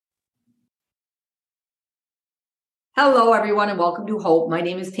Hello, everyone, and welcome to Hope. My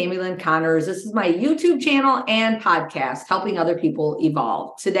name is Tammy Lynn Connors. This is my YouTube channel and podcast, helping other people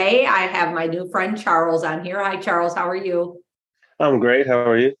evolve. Today, I have my new friend Charles on here. Hi, Charles. How are you? I'm great. How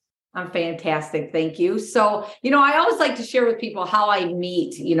are you? I'm fantastic. Thank you. So, I always like to share with people how I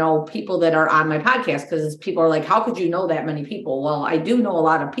meet, people that are on my podcast because people are like, how could you know that many people? Well, I do know a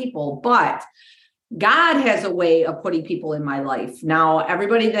lot of people, but God has a way of putting people in my life. Now,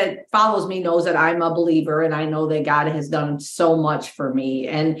 everybody that follows me knows that I'm a believer and I know that God has done so much for me.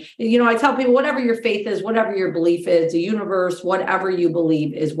 And, I tell people, whatever your faith is, whatever your belief is, the universe, whatever you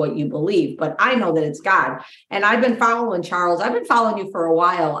believe is what you believe. But I know that it's God. And I've been following Charles. I've been following you for a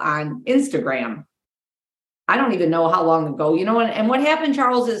while on Instagram. I don't even know how long ago, and what happened,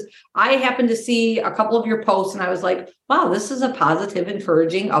 Charles, is I happened to see a couple of your posts and I was like, wow, this is a positive,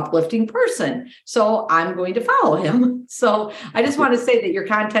 encouraging, uplifting person. So I'm going to follow him. So I just want to say that your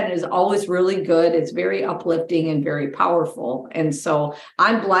content is always really good. It's very uplifting and very powerful. And so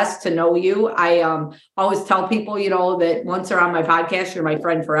I'm blessed to know you. I always tell people, that once they're on my podcast, you're my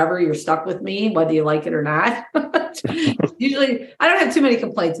friend forever. You're stuck with me, whether you like it or not. Usually I don't have too many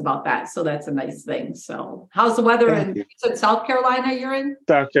complaints about that. So that's a nice thing. So how's the weather Thank in you. South Carolina you're in?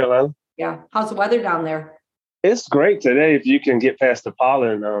 South Carolina. Yeah. How's the weather down there? It's great today if you can get past the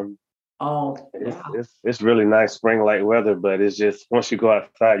pollen. Oh, It's yeah. it's it's really nice spring-like weather, but it's just once you go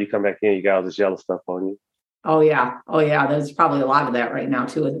outside, you come back in, you got all this yellow stuff on you. Oh, yeah. Oh, yeah. There's probably a lot of that right now,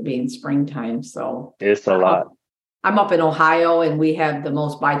 too, with it being springtime. So It's a I'm lot. up, I'm up in Ohio and we have the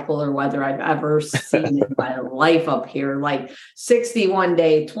most bipolar weather I've ever seen in my life up here. Like 60 one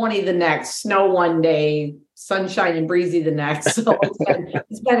day, 20 the next, snow one day, sunshine and breezy the next. So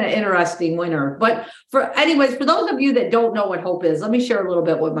it's been an interesting winter. But for those of you that don't know what hope is, let me share a little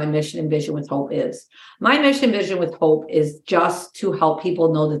bit what my mission and vision with hope is. My mission and vision with hope is just to help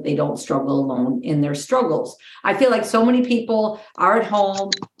people know that they don't struggle alone in their struggles. I feel like so many people are at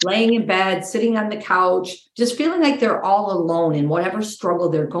home, laying in bed, sitting on the couch, just feeling like they're all alone in whatever struggle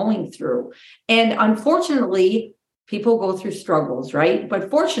they're going through. And unfortunately, people go through struggles, right?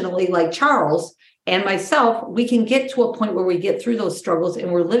 But fortunately, like Charles and myself, we can get to a point where we get through those struggles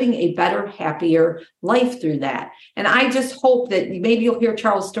and we're living a better, happier life through that. And I just hope that maybe you'll hear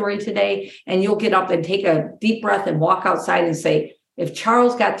Charles' story today and you'll get up and take a deep breath and walk outside and say, if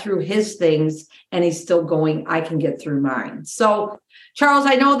Charles got through his things and he's still going, I can get through mine. So, Charles,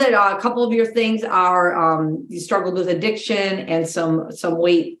 I know that a couple of your things are you struggled with addiction and some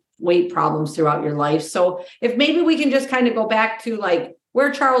weight problems throughout your life. So, if maybe we can just kind of go back to like where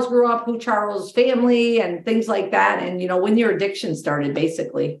Charles grew up, who Charles' family, and things like that, and when your addiction started,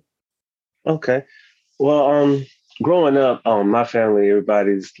 basically. Okay. Well, growing up, my family,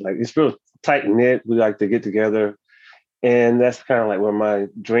 everybody's like it's real tight knit. We like to get together, and that's kind of like where my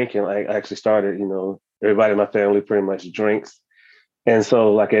drinking like actually started. Everybody in my family pretty much drinks. And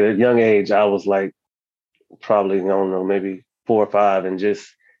so, like at a young age, I was like probably, I don't know, maybe 4 or 5, and just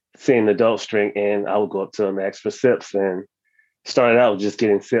seeing adults drink, and I would go up to them, ask for sips, and started out just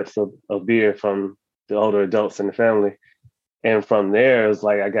getting sips of beer from the older adults in the family. And from there, it was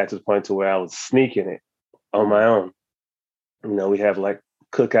like I got to the point to where I was sneaking it on my own. We have like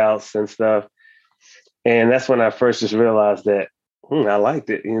cookouts and stuff. And that's when I first just realized that I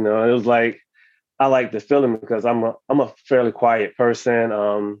liked it. It was like I like the feeling because I'm a fairly quiet person.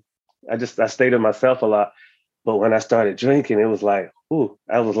 I stay to myself a lot. But when I started drinking, it was like,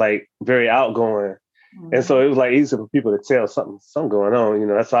 I was like very outgoing. And so it was like easy for people to tell something going on.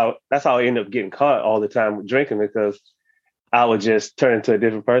 That's how I ended up getting caught all the time with drinking because I would just turn into a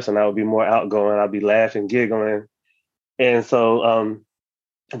different person. I would be more outgoing. I'd be laughing, giggling. And so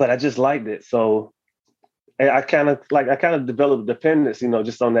but I just liked it. So I kind of developed dependence,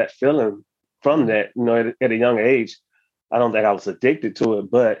 just on that feeling from that, at a young age. I don't think I was addicted to it,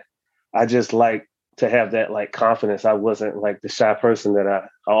 but I just like to have that like confidence. I wasn't like the shy person that I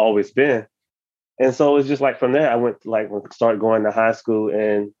always been. And so it's just like from there, I went like when I started going to high school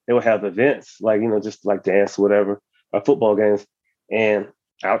and they would have events like, just like dance or whatever, or football games. And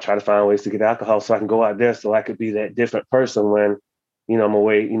I'll try to find ways to get alcohol so I can go out there so I could be that different person when, I'm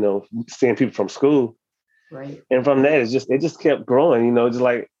away, seeing people from school. Right. And from that, it just kept growing, just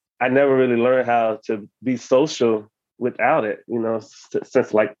like I never really learned how to be social without it,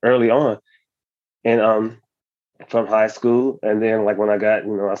 since like early on. And from high school, and then like when I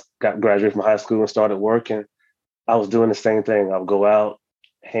got graduated from high school and started working, I was doing the same thing. I would go out,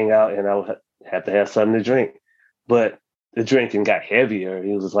 hang out, and I would have to have something to drink. But the drinking got heavier.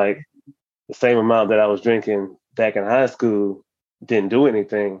 It was like the same amount that I was drinking back in high school didn't do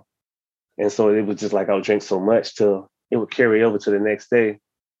anything. And so it was just like I would drink so much till it would carry over to the next day.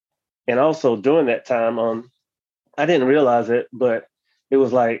 And also during that time, I didn't realize it, but it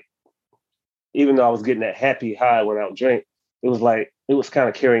was like, even though I was getting that happy high when I would drink, it was like, it was kind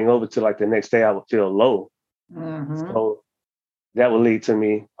of carrying over to like the next day I would feel low. Mm-hmm. So that would lead to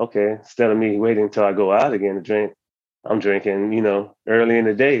me, okay, instead of me waiting until I go out again to drink, I'm drinking, early in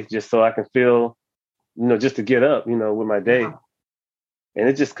the day just so I can feel, just to get up, with my day. Yeah. And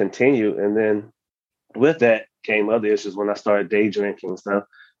it just continued. And then with that came other issues when I started day drinking and stuff.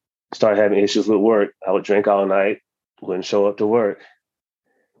 Started having issues with work. I would drink all night, wouldn't show up to work.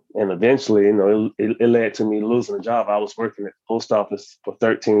 And eventually, it led to me losing a job. I was working at the post office for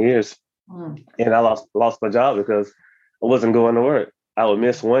 13 years, and I lost my job because I wasn't going to work. I would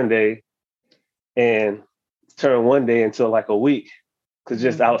miss one day and turn one day into like a week because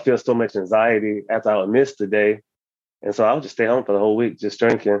just I would feel so much anxiety after I would miss the day. And so I would just stay home for the whole week just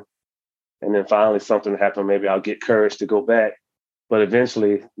drinking. And then finally something happened. Maybe I'll get courage to go back. But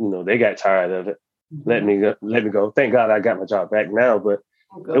eventually, they got tired of it. Let me go. Thank God I got my job back now. But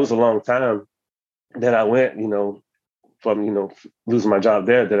it was a long time that I went, from, losing my job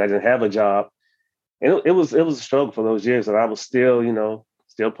there, that I didn't have a job. And it was a struggle for those years. And I was still,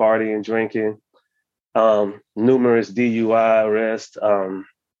 still partying, drinking, numerous DUI arrests. And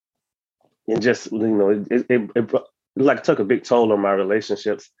just, it like took a big toll on my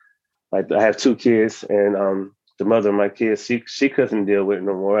relationships. Like I have 2 kids, and the mother of my kids, she couldn't deal with it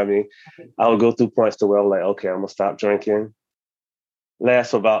no more. I mean, I would go through points to where I'm like, okay, I'm gonna stop drinking.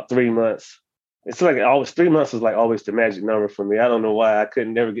 Last for about 3 months. It's like always 3 months is like always the magic number for me. I don't know why I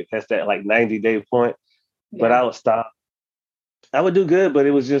couldn't never get past that like 90-day point, but I would stop. I would do good, but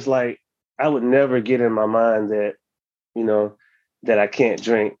it was just like I would never get in my mind that, that I can't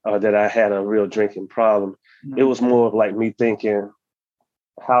drink or that I had a real drinking problem. It was more of like me thinking,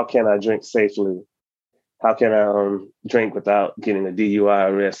 how can I drink safely? How can I drink without getting a DUI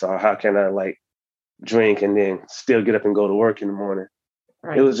arrest? Or how can I like drink and then still get up and go to work in the morning?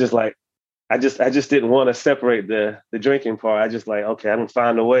 Right. It was just like, I just didn't want to separate the drinking part. I just like, okay, I'm gonna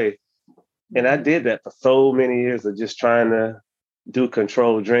find a way. And I did that for so many years of just trying to do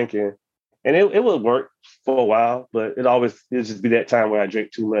controlled drinking. And it would work for a while, but it'd just be that time where I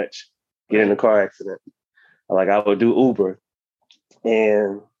drink too much, get in a car accident. Like I would do Uber.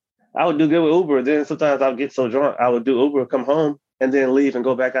 And I would do good with Uber. Then sometimes I would get so drunk, I would do Uber, come home, and then leave and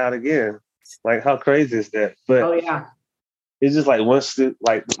go back out again. Like, how crazy is that? But it's just like once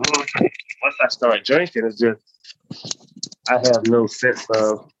I start drinking, it's just I have no sense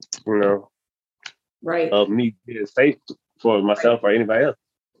of of me being safe for myself or anybody else.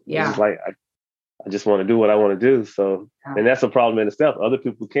 Yeah, it's just like I just want to do what I want to do. So, and that's a problem in itself. Other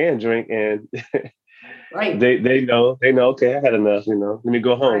people can drink and. Right. They know, okay, I had enough, let me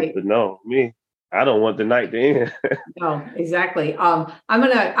go home. Right. But no, me, I don't want the night to end. No, exactly. I'm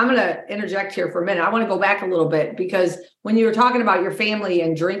gonna interject here for a minute. I want to go back a little bit because when you were talking about your family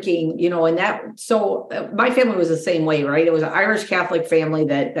and drinking, my family was the same way, right? It was an Irish Catholic family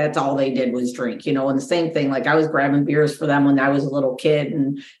that's all they did was drink, and the same thing, like I was grabbing beers for them when I was a little kid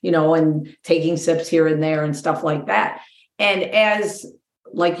and, and taking sips here and there and stuff like that. And as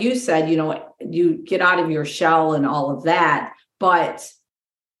like you said, you get out of your shell and all of that, but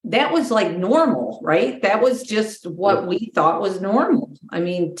that was like normal, right? That was just what we thought was normal. I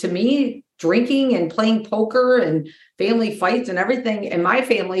mean, to me, drinking and playing poker and family fights and everything in my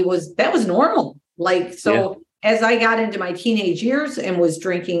family was normal. Like, so as I got into my teenage years and was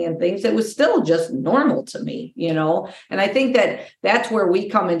drinking and things, it was still just normal to me, and I think that's where we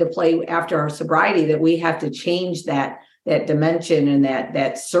come into play after our sobriety, that we have to change that dimension and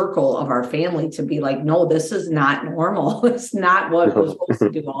that circle of our family to be like, no, this is not normal. It's not what we're supposed to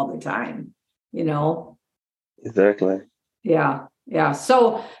do all the time, Exactly. Yeah. Yeah.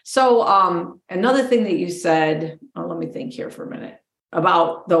 So another thing that you said, let me think here for a minute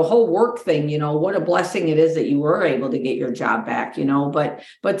about the whole work thing, what a blessing it is that you were able to get your job back,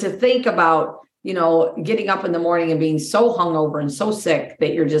 but to think about, getting up in the morning and being so hungover and so sick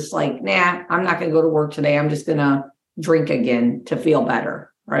that you're just like, nah, I'm not going to go to work today. I'm just going to drink again to feel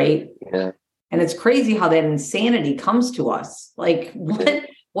better. Right. Yeah. And it's crazy how that insanity comes to us. Like,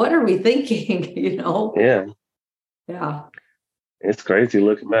 what are we thinking? Yeah. Yeah. It's crazy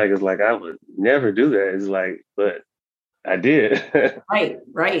looking back. It's like, I would never do that. It's like, but I did.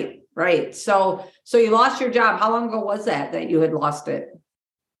 Right. So you lost your job. How long ago was that you had lost it?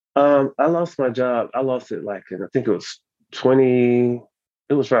 I lost my job. I lost it I think it was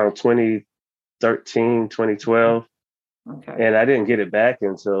around 2013, 2012. Okay. And I didn't get it back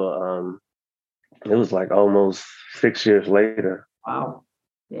until it was like almost 6 years later. Wow.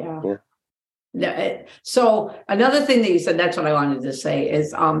 Yeah. So another thing that you said, that's what I wanted to say,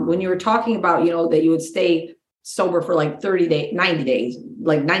 is when you were talking about, that you would stay sober for like 30 days, 90 days,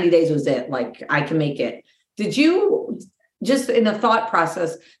 like 90 days was it. Like I can make it. Did you just in the thought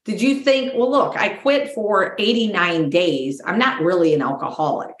process, did you think, well, look, I quit for 89 days. I'm not really an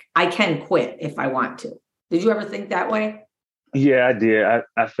alcoholic. I can quit if I want to. Did you ever think that way? Yeah, I did.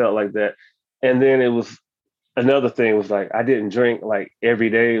 I felt like that. And then it was another thing was like I didn't drink like every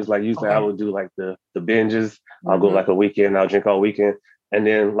day. It was like usually I Okay. would do like the binges. I'll go Mhm. like a weekend, I'll drink all weekend. And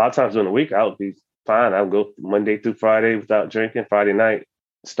then a lot of times during the week I would be fine. I would go Monday through Friday without drinking. Friday night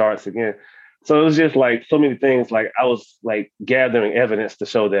starts again. So it was just like so many things. Like I was like gathering evidence to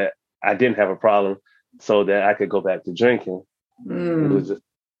show that I didn't have a problem so that I could go back to drinking. It was Mm. just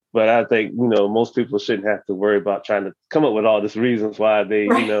but I think, most people shouldn't have to worry about trying to come up with all these reasons why they,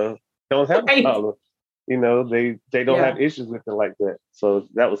 Right. don't have a Right. problem. They don't Yeah. have issues with it like that. So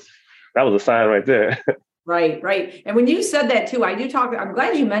that was a sign right there. Right, right. And when you said that too, I'm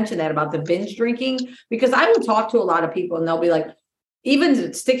glad you mentioned that about the binge drinking, because I will talk to a lot of people and they'll be like,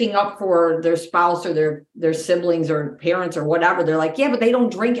 even sticking up for their spouse or their siblings or parents or whatever, they're like, yeah, but they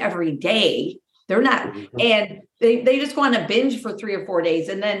don't drink every day. They're not, Mhm. and they just go on a binge for 3 or 4 days.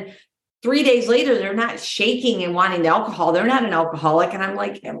 And then 3 days later, they're not shaking and wanting the alcohol. They're not an alcoholic. And I'm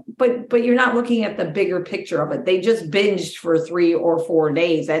like, but you're not looking at the bigger picture of it. They just binged for 3 or 4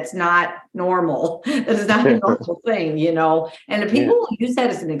 days. That's not normal. That is not a normal thing. And the Yeah. people use that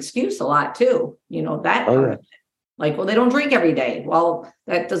as an excuse a lot too, that Oh part yeah. of it. Like, well, they don't drink every day. Well,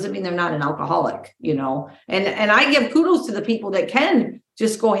 that doesn't mean they're not an alcoholic. And I give kudos to the people that can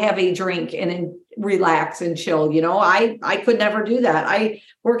just go have a drink and relax and chill. I could never do that. I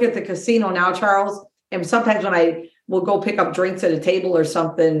work at the casino now, Charles, and sometimes when I will go pick up drinks at a table or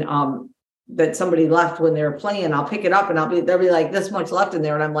something, that somebody left when they were playing, I'll pick it up and they'll be like this much left in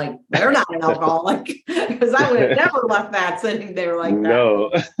there. And I'm like, they're not an alcoholic because I would have never left that sitting there like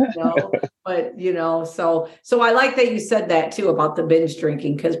that. No. But so I like that you said that too about the binge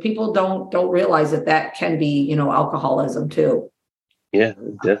drinking, because people don't realize that can be, alcoholism too. Yeah,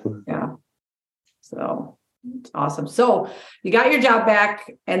 definitely. Yeah. So it's awesome. So you got your job back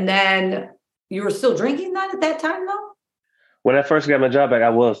and then you were still drinking then at that time though? When I first got my job back, I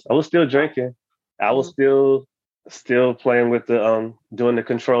was still drinking. I was Mhm. still playing with the doing the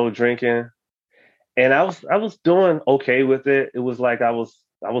controlled drinking. And I was doing okay with it. It was like I was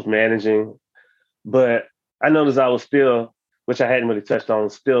managing, but I noticed I was still, which I hadn't really touched on,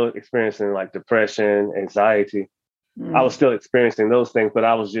 still experiencing like depression, anxiety. I was Mm. still experiencing those things, but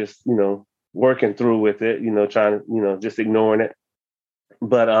I was just, working through with it, trying to, just ignoring it.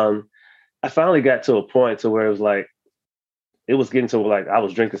 But I finally got to a point to where it was getting to like I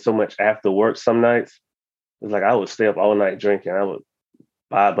was drinking so much after work some nights. It was like I would stay up all night drinking. I would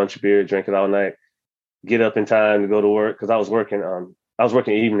buy a bunch of beer, drink it all night, get up in time to go to work because I was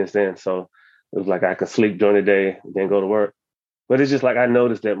working evenings then, so it was like I could sleep during the day, then go to work. But it's just like I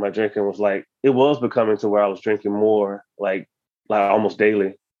noticed that my drinking was like it was becoming to where I was drinking more, like almost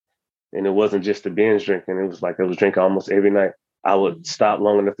daily, and it wasn't just the binge drinking. It was like I was drinking almost every night. I would stop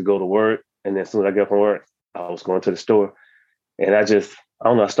long enough to go to work, and then as soon as I get from work, I was going to the store, and I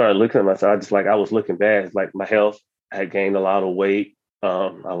don't know. I started looking at myself. I was looking bad. It's like my health, I had gained a lot of weight. I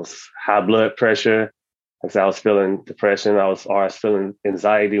was high blood pressure. Like I said, I was feeling depression. I was feeling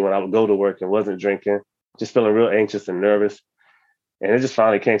anxiety when I would go to work and wasn't drinking, just feeling real anxious and nervous. And it just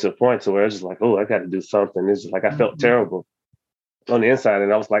finally came to a point to where I was just like, oh, I got to do something. It's just like I felt Mhm. terrible on the inside,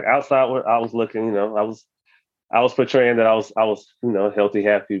 and I was like outside where I was looking, I was portraying that I was healthy,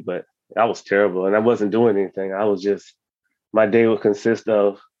 happy, but I was terrible, and I wasn't doing anything. I was just my day would consist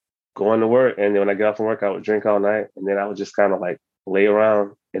of going to work, and then when I got off from work, I would drink all night, and then I would just kind of like lay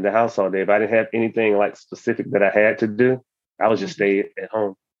around in the house all day. If I didn't have anything like specific that I had to do, I would just stay at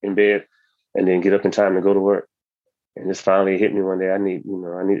home in bed, and then get up in time to go to work. And just finally hit me one day. I need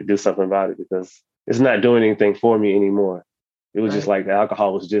to do something about it because it's not doing anything for me anymore. It was just Right. like the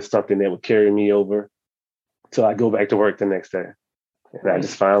alcohol was just something that would carry me over till I go back to work the next day. And I Right.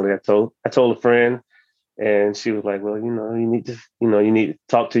 just finally I told a friend, and she was like, "Well, you need to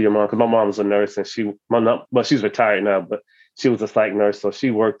talk to your mom because my mom was a nurse and but she's retired now, but she was a psych nurse, so she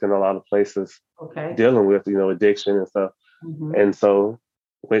worked in a lot of places Okay. dealing with addiction and stuff. Mhm. And so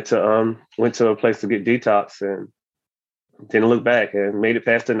went to a place to get detox and didn't look back and made it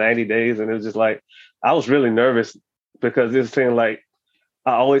past the 90 days, and it was just like I was really nervous because it seemed like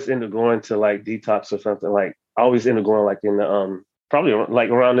I always end up going to like detox or something. Like I always end up going like in the probably like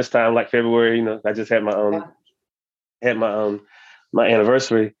around this time, like February. I just had my Yeah. had my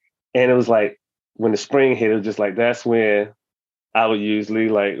anniversary, and it was like when the spring hit, it was just like that's when I would usually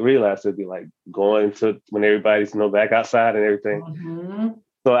like realize it'd be like going to when everybody's back outside and everything. Mhm.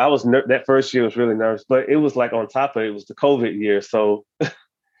 So I was that first year was really nervous, but it was like on top of it, it was the COVID year, so it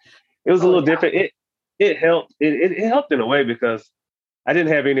was a Oh little yeah. different. It helped. It helped in a way because I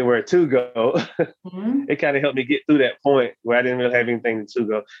didn't have anywhere to go. Mhm. It kind of helped me get through that point where I didn't really have anything to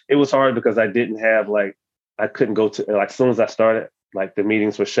go. It was hard because I didn't have like I couldn't go to like as soon as I started, like the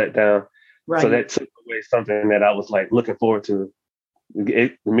meetings were shut down. So Right. that took away something that I was like looking forward to.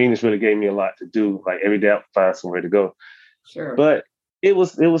 The meetings really gave me a lot to do. Like every day I would find somewhere to go. Sure. But it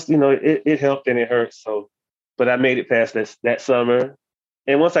was it helped and it hurt. So, but I made it past that summer.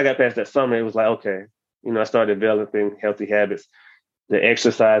 And once I got past that summer, it was like okay, I started developing healthy habits, the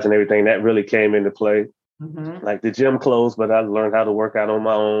exercise and everything that really came into play. Hmm. Like the gym closed, but I learned how to work out on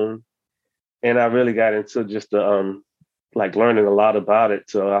my own, and I really got into just the like learning a lot about it.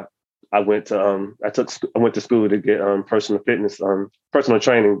 So I went to I went to school to get personal fitness personal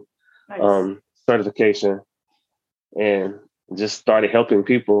training Nice. certification, and just started helping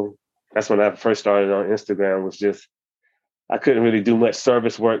people. That's when I first started on Instagram. Was just I couldn't really do much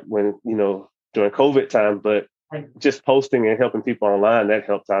service work when during COVID time, but Right. just posting and helping people online that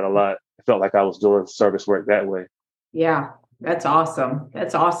helped out a lot. I felt like I was doing service work that way. Yeah, that's awesome.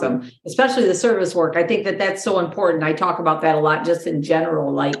 That's Yeah. awesome. Especially the service work. I think that that's so important. I talk about that a lot just in general.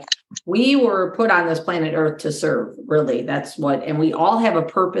 Like we were put on this planet Earth to serve, really. That's what, and we all have a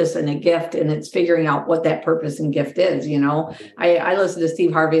purpose and a gift, and it's figuring out what that purpose and gift is. I listen to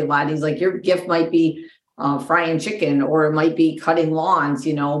Steve Harvey a lot. He's like, your gift might be frying chicken, or it might be cutting lawns,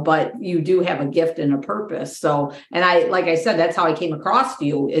 but you do have a gift and a purpose. So, and like I said, that's how I came across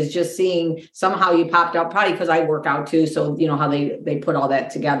you, is just seeing somehow you popped up, probably because I work out too. So, how they put all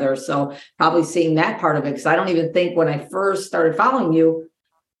that together. So probably seeing that part of it. Cause I don't even think when I first started following you,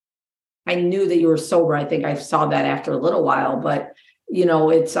 I knew that you were sober. I think I saw that after a little while, but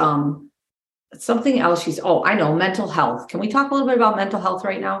it's something else. I know, mental health. Can we talk a little bit about mental health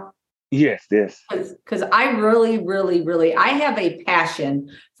right now? Yes, yes. Because I really, really, really, I have a passion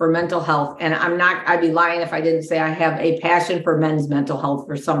for mental health. And I'd be lying if I didn't say I have a passion for men's mental health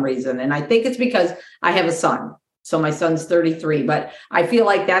for some reason. And I think it's because I have a son. So my son's 33, but I feel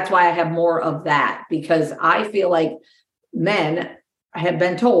like that's why I have more of that, because I feel like men have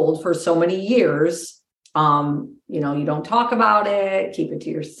been told for so many years, you don't talk about it, keep it to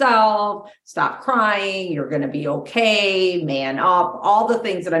yourself, stop crying, you're going to be okay, man up, all the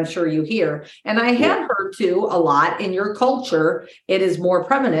things that I'm sure you hear. And I Yeah. have heard too a lot in your culture, it is more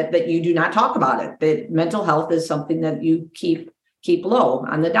prevalent that you do not talk about it, that mental health is something that you keep low,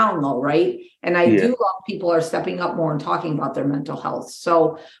 on the down low, right? And I do Yeah. love people are stepping up more and talking about their mental health.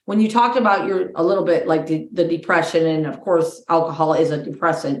 So when you talked about a little bit like the depression, and of course, alcohol is a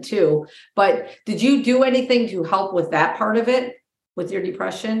depressant too, but did you do anything to help with that part of it, with your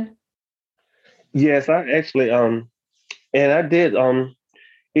depression? Yes, I actually and I did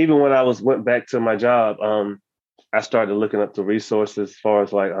even when I went back to my job, I started looking up the resources as far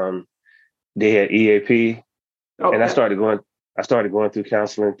as like they had EAP, and Okay. I started going through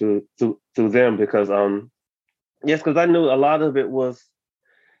counseling through them because yes, because I knew a lot of it was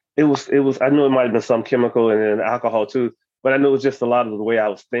I knew it might have been some chemical and then alcohol too, but I knew it was just a lot of the way I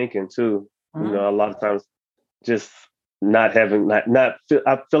was thinking too. Mhm. A lot of times just not having I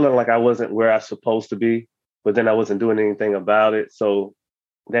feeling like I wasn't where I was supposed to be, but then I wasn't doing anything about it. So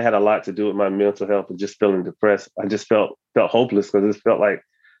that had a lot to do with my mental health and just feeling depressed. I just felt hopeless because I felt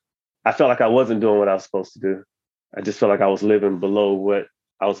like I wasn't doing what I was supposed to do. I just felt like I was living below what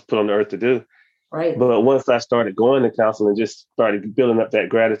I was put on the earth to do. Right. But once I started going to counseling, just started building up that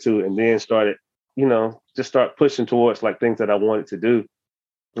gratitude, and then started, just start pushing towards like things that I wanted to do.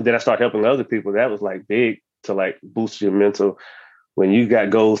 And then I started helping other people. That was like big to like boost your mental. When you got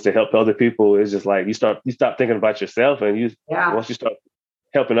goals to help other people, it's just like you stop thinking about yourself, and Yeah. once you start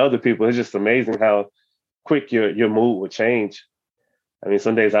helping other people, it's just amazing how quick your mood will change. I mean,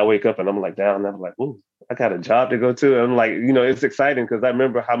 some days I wake up and I'm like down, and I'm like, ooh, I got a job to go to. And I'm like, it's exciting because I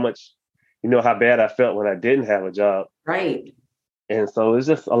remember how much, how bad I felt when I didn't have a job. Right. And so it's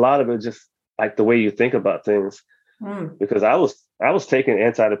just a lot of it, just like the way you think about things. Mm. Because I was taking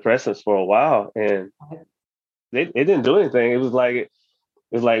antidepressants for a while, and it didn't do anything. It was like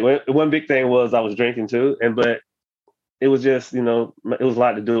one big thing was I was drinking too, but it was just it was a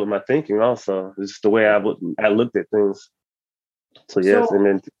lot to do with my thinking also. It's just the way I looked at things. So So, yes, and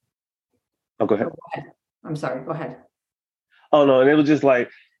then go oh, ahead. go ahead. I'm sorry. Go ahead. Oh no, and it was just like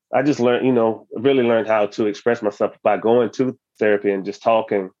I just learned, really learned how to express myself by going to therapy and just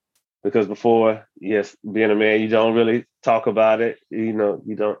talking. Because before, yes, being a man, you don't really talk about it. You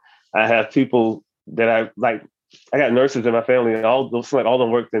don't. I have people that I like. I got nurses in my family, and all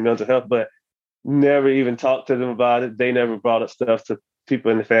them worked in mental health, but never even talked to them about it. They never brought up stuff to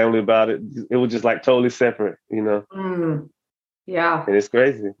people in the family about it. It was just like totally separate, you know. Yeah. And it's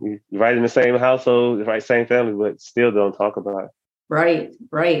crazy. You right in the same household, right, same family, but still don't talk about it. Right,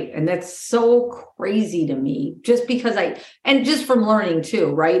 right. And that's so crazy to me, just because and just from learning too,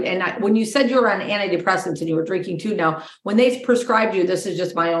 right? And when you said you were on antidepressants and you were drinking too, now, when they prescribed you, this is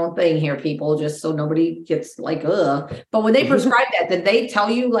just my own thing here, people, just so nobody gets like, ugh. But when they prescribe that, did they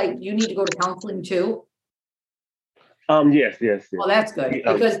tell you like you need to go to counseling too? Yes. Well, that's good,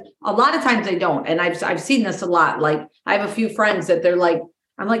 because a lot of times they don't. And I've seen this a lot. Like, I have a few friends that they're like,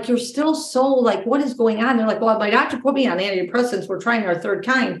 I'm like, you're still so like, what is going on? They're like, well, my doctor put me on antidepressants. We're trying our third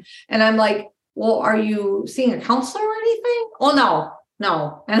kind. And I'm like, well, are you seeing a counselor or anything? Oh,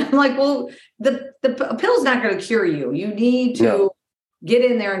 no. And I'm like, well, the pill's not going to cure you. You need to get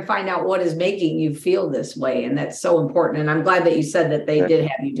in there and find out what is making you feel this way. And that's so important. And I'm glad that you said that they did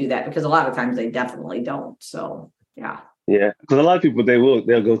have you do that, because a lot of times they definitely don't. So, yeah. Yeah. Because a lot of people,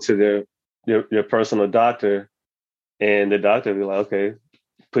 they'll go to their personal doctor, and the doctor will be like, okay,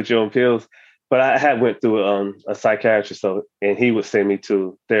 put you on pills. But I had went through a psychiatrist, and he would send me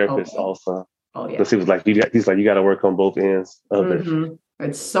to therapists also. Oh yeah. Because he was like, he's like, you got to work on both ends of it.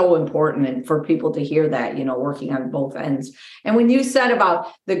 It's so important, and for people to hear that, working on both ends. And when you said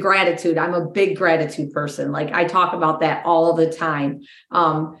about the gratitude, I'm a big gratitude person. Like, I talk about that all the time.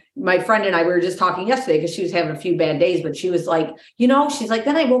 My friend and I, we were just talking yesterday because she was having a few bad days, but she was like, she's like,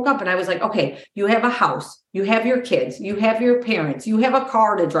 then I woke up and I was like, okay, you have a house, you have your kids, you have your parents, you have a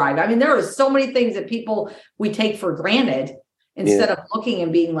car to drive. I mean, there are so many things that we take for granted, instead of looking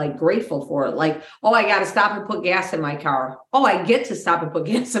and being like grateful for it. Like, oh, I got to stop and put gas in my car. Oh, I get to stop and put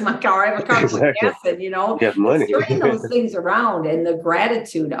gas in my car. I have a car to put gas in, You have money. Turning those things around and the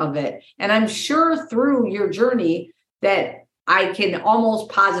gratitude of it. And I'm sure through your journey that I can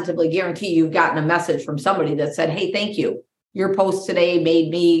almost positively guarantee you've gotten a message from somebody that said, hey, thank you. Your post today made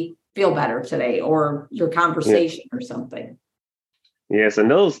me feel better today, or your conversation or something. Yes.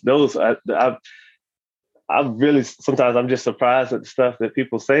 And I really, sometimes I'm just surprised at the stuff that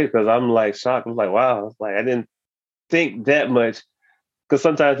people say, because I'm like shocked. I'm like, wow, like I didn't think that much. Because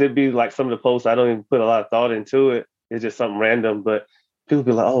sometimes it'd be like some of the posts, I don't even put a lot of thought into it. It's just something random, but people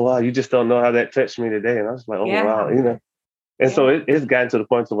be like, oh, wow, you just don't know how that touched me today. And I was like, oh, wow, And so it's gotten to the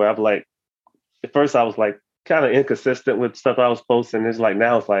point to where I'm like, at first I was like kind of inconsistent with stuff I was posting. It's like,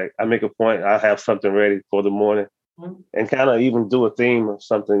 now it's like, I make a point, I have something ready for the morning and kind of even do a theme or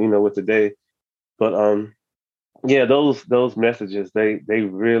something, with the day. But, yeah, those messages, they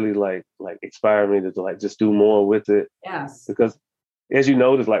really like inspire me to like just do more with it. Yes. Because as you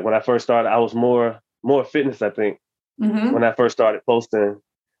notice, like when I first started, I was more fitness, I think. When I first started posting,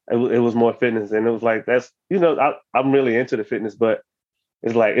 it was more fitness. And it was like, that's, I'm really into the fitness, but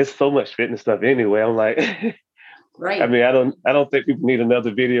it's like, it's so much fitness stuff anyway. I'm like, right. I mean, I don't think people need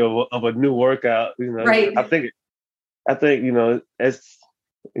another video of a new workout. Right. I think, it's,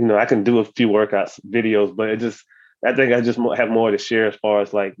 I can do a few workouts videos, but I think I just have more to share as far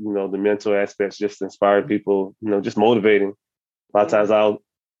as like, the mental aspects, just inspire people, just motivating. A lot of times I'll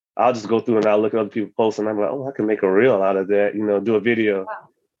just go through and I'll look at other people posts and I'm like, oh, I can make a reel out of that, do a video. Wow.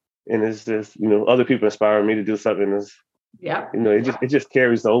 And it's just, other people inspire me to do something. It just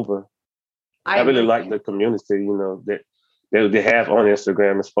carries over. I really like the community, that they have on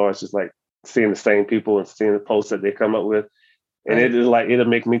Instagram, as far as just like seeing the same people and seeing the posts that they come up with. And it is like, it'll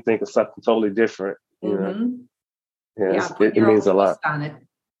make me think of something totally different, Yeah, it means a lot. On it.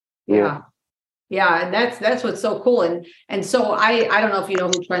 Yeah. And that's what's so cool. And so I don't know if you know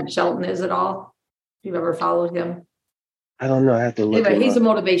who Trent Shelton is at all. If you've ever followed him. I don't know. I have to look. But he's a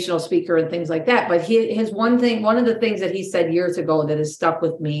motivational speaker and things like that. But one of the things that he said years ago that has stuck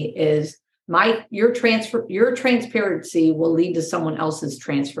with me is your transparency will lead to someone else's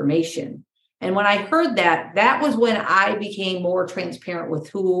transformation. And when I heard that was when I became more transparent with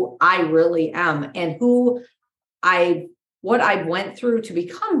who I really am and what I went through to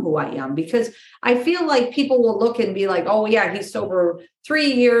become who I am, because I feel like people will look and be like, oh yeah, he's sober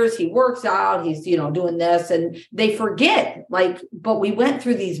 3 years, he works out, he's, doing this, and they forget but we went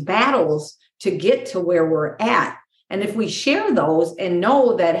through these battles to get to where we're at. And if we share those and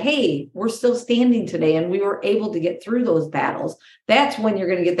know that, hey, we're still standing today and we were able to get through those battles, that's when you're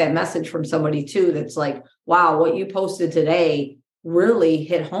going to get that message from somebody too, that's like, wow, what you posted today really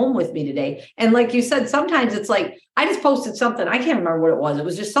hit home with me today. And like you said, sometimes it's like, I just posted something, I can't remember what it was. It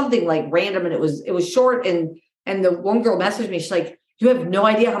was just something like random, and it was short. And the one girl messaged me, she's like, you have no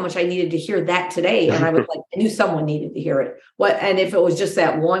idea how much I needed to hear that today. And I was like, I knew someone needed to hear it. And if it was just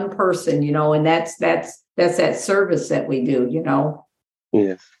that one person, and that's that service that we do,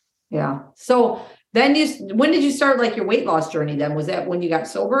 Yes. Yeah. So Then when did you start like your weight loss journey then? Was that when you got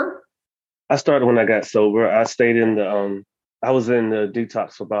sober? I started when I got sober. I stayed in I was in the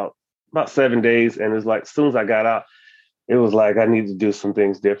detox for about 7 days. And it was like, as soon as I got out, it was like, I need to do some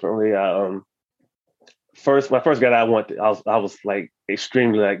things differently. When I first got out, I was like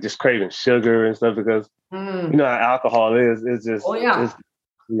extremely like just craving sugar and stuff because you know how alcohol is. It's just, Oh yeah. it's,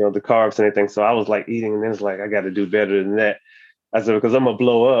 you know, the carbs and everything. So I was like eating and then it's like, I got to do better than that. I said, because I'm gonna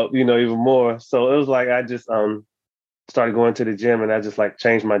blow up, you know, even more. So it was like, I just, started going to the gym and I just like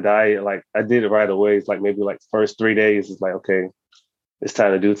changed my diet. Like I did it right away. It's like maybe like first 3 days, it's like, okay, it's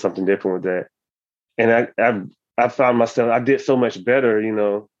time to do something different with that. And I found myself, I did so much better, you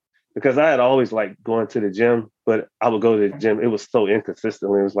know, because I had always like going to the gym, but I would go to the gym. It was so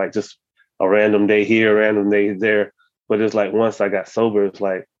inconsistent. It was like just a random day here, a random day there. But it's like once I got sober, it's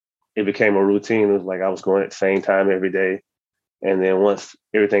like it became a routine. It was like I was going at the same time every day. And then once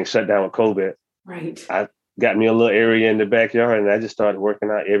everything shut down with COVID, Right. I got me a little area in the backyard and I just started working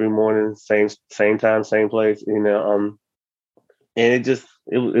out every morning, same time, same place, you know. And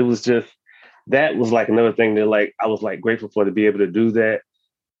it was just that was like another thing that like I was like grateful for to be able to do that.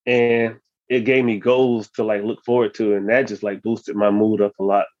 And it gave me goals to like look forward to. And that just like boosted my mood up a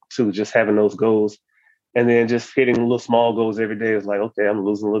lot too, just having those goals. And then just hitting little small goals every day is like, okay, I'm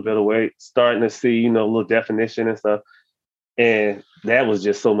losing a little bit of weight, starting to see, you know, a little definition and stuff. And that was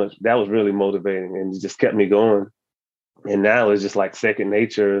just so much, that was really motivating and it just kept me going. And now it's just like second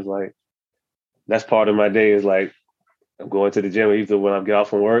nature. It's like, that's part of my day is like, I'm going to the gym either when I get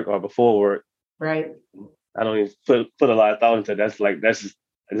off from work or before work. Right. I don't even put a lot of thought into it. That's just,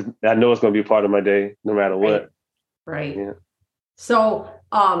 I know it's going to be a part of my day no matter what. Right. Yeah. So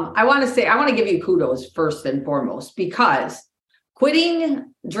I want to give you kudos first and foremost, because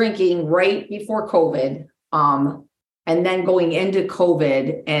quitting drinking right before COVID, and then going into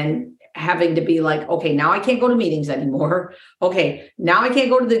COVID and having to be like, okay, now I can't go to meetings anymore. Okay, now I can't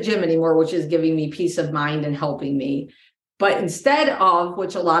go to the gym anymore, which is giving me peace of mind and helping me. But instead of,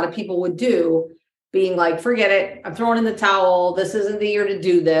 which a lot of people would do, being like, forget it, I'm throwing in the towel. This isn't the year to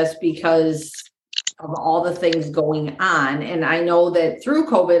do this because of all the things going on. And I know that through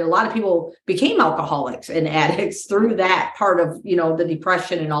COVID, a lot of people became alcoholics and addicts through that part of, you know, the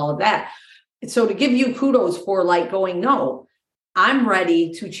depression and all of that. So to give you kudos for like going, no, I'm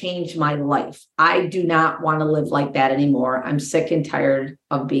ready to change my life. I do not want to live like that anymore. I'm sick and tired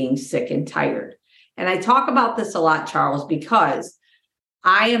of being sick and tired. And I talk about this a lot, Charles, because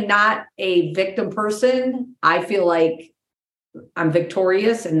I am not a victim person. I feel like I'm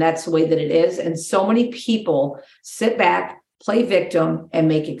victorious and that's the way that it is. And so many people sit back, play victim and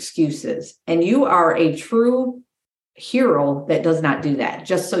make excuses. And you are a true hero that does not do that,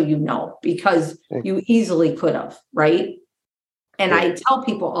 just so you know, because you easily could have, right? And I tell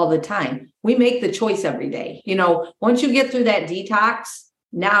people all the time, we make the choice every day. You know, once you get through that detox,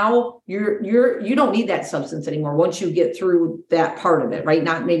 now you don't need that substance anymore. Once you get through that part of it, right?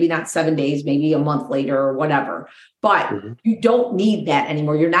 Maybe not 7 days, maybe a month later or whatever, but you don't need that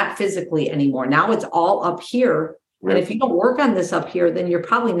anymore. You're not physically anymore. Now it's all up here. And if you don't work on this up here, then you're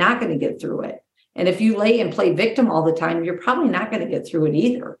probably not going to get through it. And if you lay and play victim all the time, you're probably not going to get through it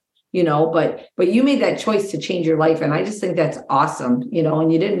either, you know, but you made that choice to change your life. And I just think that's awesome, you know,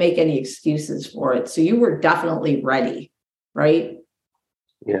 and you didn't make any excuses for it. So you were definitely ready, right?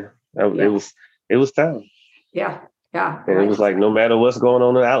 Yeah. It was time. Yeah. Yeah. And it was like, no matter what's going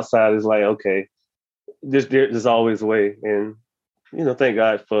on the outside, it's like, okay, there's always a way. And, you know, thank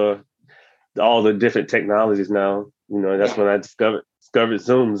God for all the different technologies now. You know, that's when I discovered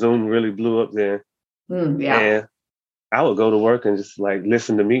Zoom. Zoom really blew up then. And I would go to work and just like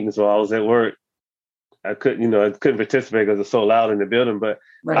listen to meetings while I was at work. I couldn't participate because it's so loud in the building, but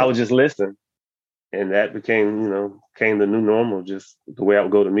I would just listen. And that became the new normal, just the way I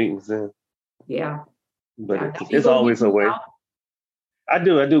would go to meetings then. Yeah. But it's always a way. I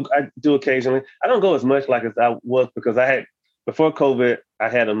do occasionally. I don't go as much like as I was because before COVID, I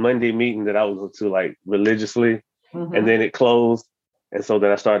had a Monday meeting that I was going to like religiously, and then it closed. And so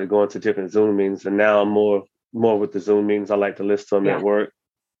then I started going to different Zoom meetings, and now I'm more with the Zoom meetings. I like to listen to them at work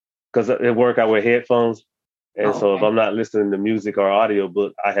because at work I wear headphones, and so if I'm not listening to music or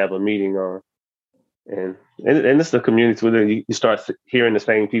audiobook, I have a meeting on. And it's the community where you start hearing the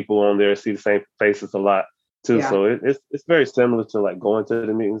same people on there, see the same faces a lot too. Yeah. So it's very similar to like going to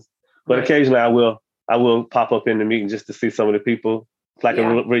the meetings. But occasionally I will pop up in the meeting just to see some of the people. It's like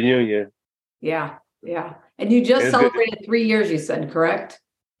a reunion. Yeah. Yeah. And you just celebrated 3 years, you said, correct?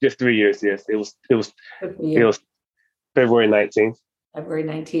 Just 3 years, yes. It was February 19th. February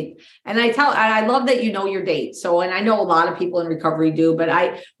 19th. And I love that you know your date. So, and I know a lot of people in recovery do,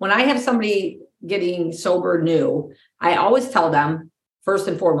 but when I have somebody getting sober new, I always tell them, first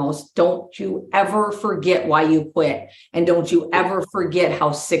and foremost, don't you ever forget why you quit. And don't you ever forget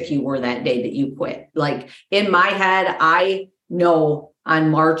how sick you were that day that you quit. Like in my head, I know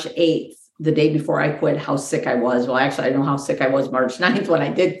on March 8th, the day before I quit, how sick I was. Well, actually, I know how sick I was March 9th when I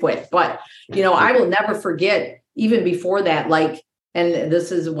did quit. But, I will never forget even before that, like, and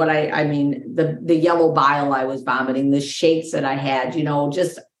this is what I mean, the yellow bile I was vomiting, the shakes that I had,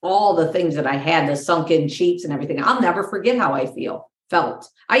 just all the things that I had, the sunken cheeks and everything. I'll never forget how I felt.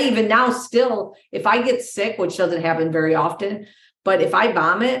 I even now still, if I get sick, which doesn't happen very often, but if I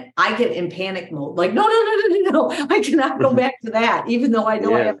vomit, I get in panic mode. Like, no, I cannot go back to that, even though I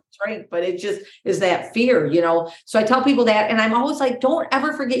know I have to drink, but it just is that fear, So I tell people that, and I'm always like, don't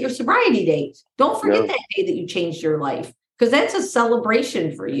ever forget your sobriety date. Don't forget that day that you changed your life, because that's a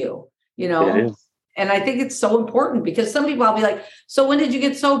celebration for you, It is. And I think it's so important, because some people, I'll be like, so when did you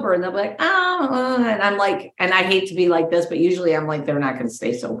get sober? And they'll be like, oh, and I'm like, and I hate to be like this, but usually I'm like, they're not going to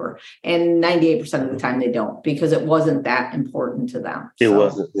stay sober. And 98% of the time they don't, because it wasn't that important to them. It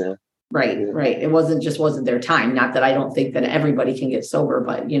wasn't. Yeah. Right. It wasn't their time. Not that I don't think that everybody can get sober,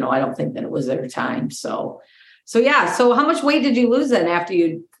 but I don't think that it was their time. So yeah. So how much weight did you lose then after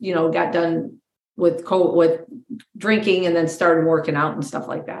you, got done with drinking and then started working out and stuff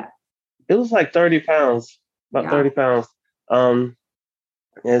like that? It was like 30 pounds, about 30 pounds.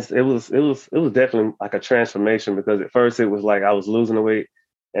 It was definitely like a transformation, because at first it was like I was losing the weight,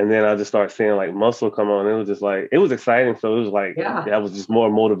 and then I just started seeing like muscle come on. It was just like, it was exciting. So it was like, that was just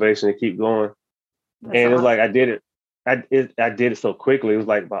more motivation to keep going. That's and awesome. It was like, I did it so quickly. It was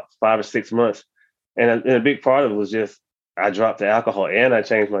like about 5 or 6 months. And a big part of it was just, I dropped the alcohol and I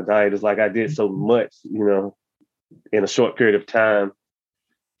changed my diet. It's like I did so much, in a short period of time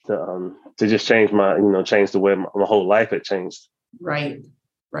to just change change the way my whole life had changed. Right.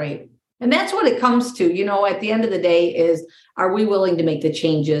 And that's what it comes to, at the end of the day is, are we willing to make the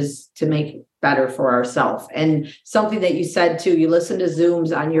changes to make it better for ourselves? And something that you said too, you listen to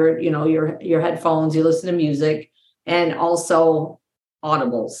Zooms on your headphones, you listen to music, and also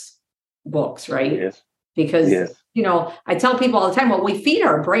Audibles books, right? Yes. Because, I tell people all the time, what we feed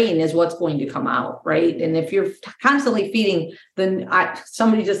our brain is what's going to come out, right? And if you're constantly feeding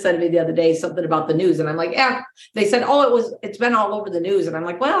somebody just said to me the other day something about the news, and I'm like, they said, it's been all over the news. And I'm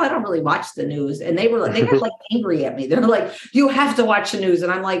like, well, I don't really watch the news. And they got like angry at me. They're like, you have to watch the news.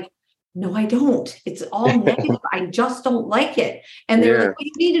 And I'm like, no, I don't. It's all negative. I just don't like it. And they're like, well,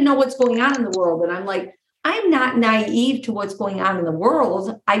 you need to know what's going on in the world. And I'm like, I'm not naive to what's going on in the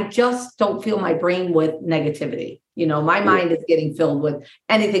world. I just don't fill my brain with negativity. My mind is getting filled with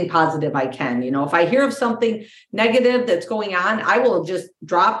anything positive I can. If I hear of something negative that's going on, I will just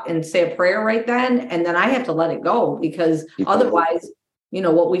drop and say a prayer right then. And then I have to let it go, because otherwise,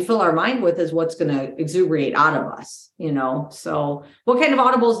 what we fill our mind with is what's going to exuberate out of us, So what kind of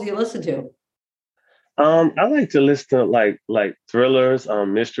audibles do you listen to? I like to listen to like thrillers,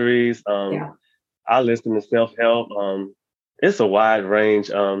 mysteries, I listen to self-help. It's a wide range.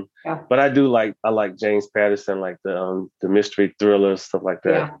 But I like James Patterson, like the mystery thrillers, stuff like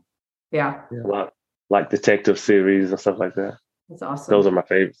that. Yeah. Like detective series and stuff like that. That's awesome. Those are my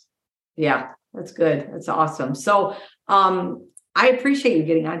favorites. Yeah, that's good. That's awesome. So I appreciate you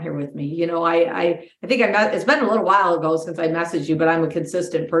getting on here with me. I think it's been a little while ago since I messaged you, but I'm a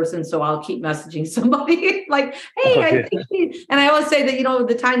consistent person. So I'll keep messaging somebody like, hey, and I always say that,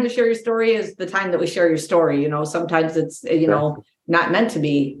 the time to share your story is the time that we share your story. Sometimes it's, not meant to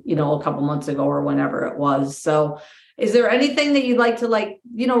be, a couple months ago or whenever it was. So is there anything that you'd like to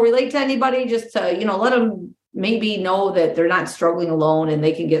relate to anybody, just to, let them maybe know that they're not struggling alone and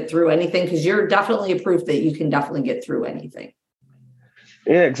they can get through anything? Because you're definitely a proof that you can definitely get through anything.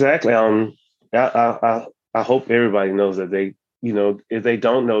 Yeah, exactly. I hope everybody knows that they, if they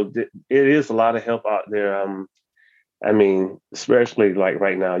don't know, it is a lot of help out there. I mean, especially like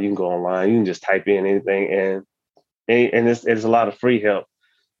right now, you can go online, you can just type in anything, and it's a lot of free help,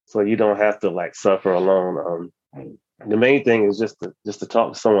 so you don't have to like suffer alone. The main thing is just to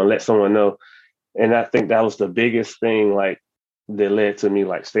talk to someone, let someone know, and I think that was the biggest thing like that led to me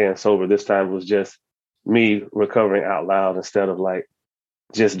like staying sober this time, was just me recovering out loud instead of like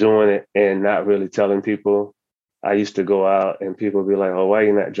just doing it and not really telling people. I used to go out and people would be like, oh, why are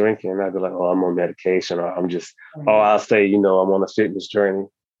you not drinking? And I'd be like, oh, I'm on medication, or I'm just, I'll say, I'm on a fitness journey.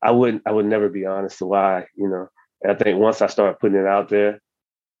 I would never be honest to why, And I think once I started putting it out there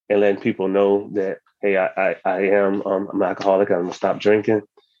and letting people know that, hey, I am, I'm an alcoholic, I'm gonna stop drinking,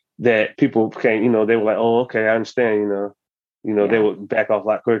 that people came, they were like, oh, okay, I understand, they would back off a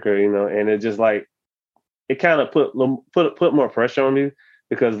lot quicker, and it just like, it kind of put more pressure on me,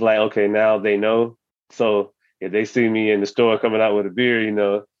 because like, okay, now they know. So if they see me in the store coming out with a beer,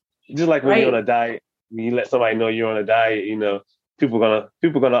 just like when you're on Right. a diet, when you let somebody know you're on a diet, people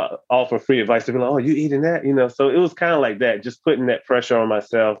gonna offer free advice to be like, oh, you eating that, So it was kind of like that, just putting that pressure on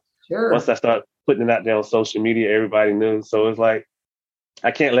myself. Once Sure. I start putting it out there on social media, everybody knew. So it's like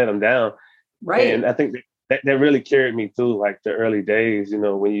I can't let them down. And Right. I think that really carried me through like the early days,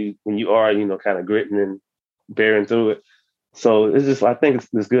 when you are, kind of gritting and bearing through it. So it's just I think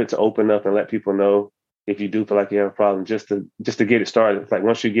it's good to open up and let people know if you do feel like you have a problem, just to get it started. It's like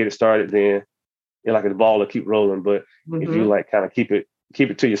once you get it started, then you're like the ball will keep rolling. But if you Hmm. like kind of keep it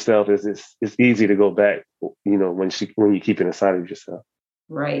to yourself, it's easy to go back, when you keep it inside of yourself.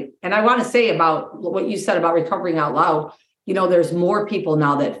 Right. And I want to say about what you said about recovering out loud. There's more people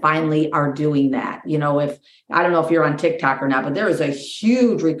now that finally are doing that. If I don't know if you're on TikTok or not, but there is a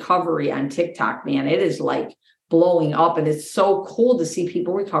huge recovery on TikTok, man. It is like blowing up, and it's so cool to see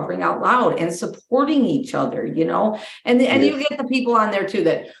people recovering out loud and supporting each other. And you Yes. get the people on there too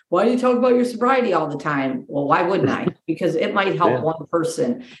that, why do you talk about your sobriety all the time? Well, why wouldn't I? Because it might help Yeah. one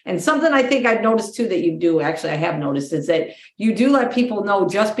person. And something I think I've noticed too that you do, actually, I have noticed, is that you do let people know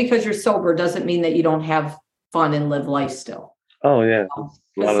just because you're sober doesn't mean that you don't have fun and live life still. Oh yeah. A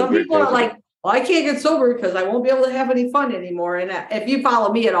Because lot of some great people are things. like, well, I can't get sober because I won't be able to have any fun anymore. And if you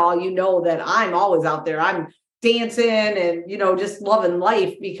follow me at all, you know that I'm always out there. I'm dancing and, just loving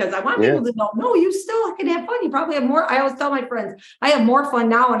life, because I want Yeah. people to know, no, you still can have fun. You probably have more. I always tell my friends, I have more fun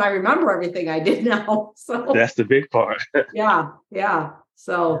now and I remember everything I did now. So That's the big part. yeah, yeah.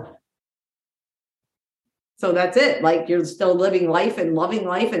 So that's it. Like, you're still living life and loving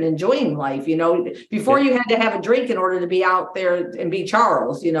life and enjoying life. Before Yeah. you had to have a drink in order to be out there and be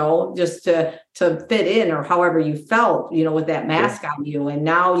Charles, just to fit in, or however you felt, with that Yeah. mask on you. And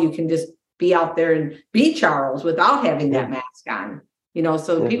now you can just be out there and be Charles without having Yeah. that mask on.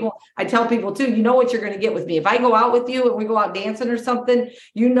 So Yeah. I tell people too, you know what you're going to get with me. If I go out with you and we go out dancing or something,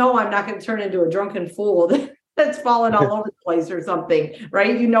 I'm not going to turn into a drunken fool that's falling all over the place or something,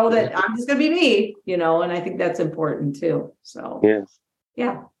 right? That I'm just going to be me, and I think that's important too. So, Yes.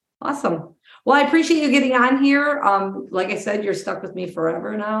 yeah, awesome. Well, I appreciate you getting on here. Like I said, you're stuck with me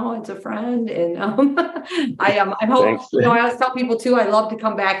forever now. It's a friend, and I hope Thanks. I always tell people too. I love to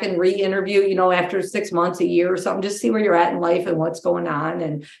come back and re-interview, after 6 months, a year or something, just see where you're at in life and what's going on.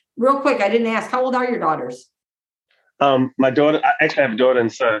 And real quick, I didn't ask, how old are your daughters? My daughter, I actually have a daughter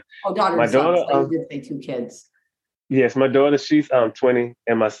and son. Oh, daughter My and son. daughter, So you did say two kids. yes, my daughter, she's 20,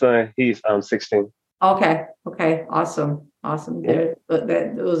 and my son, he's 16. Okay. Okay. Awesome. Awesome. Yeah.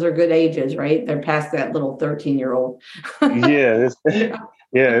 Those are good ages, right? They're past that little 13-year-old. Yeah, Yeah.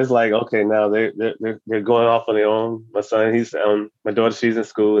 yeah, it's like okay, now they're going off on their own. My son, he's my daughter, she's in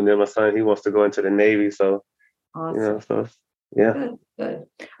school, and then my son, he wants to go into the Navy. So Awesome. yeah. Good. Good.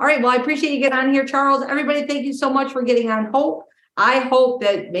 All right. Well, I appreciate you getting on here, Charles. Everybody, thank you so much for getting on Hope. I hope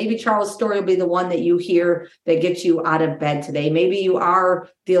that maybe Charles' story will be the one that you hear that gets you out of bed today. Maybe you are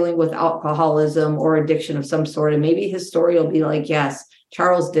dealing with alcoholism or addiction of some sort, and maybe his story will be like, yes,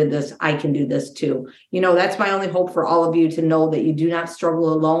 Charles did this. I can do this too. That's my only hope for all of you, to know that you do not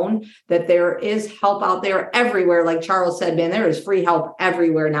struggle alone, that there is help out there everywhere. Like Charles said, man, there is free help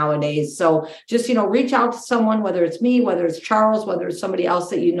everywhere nowadays. So just, reach out to someone, whether it's me, whether it's Charles, whether it's somebody else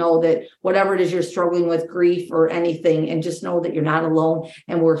that that whatever it is you're struggling with, grief or anything, and just know that you're not alone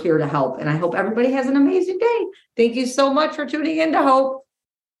and we're here to help. And I hope everybody has an amazing day. Thank you so much for tuning in to Hope.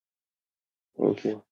 Thank you.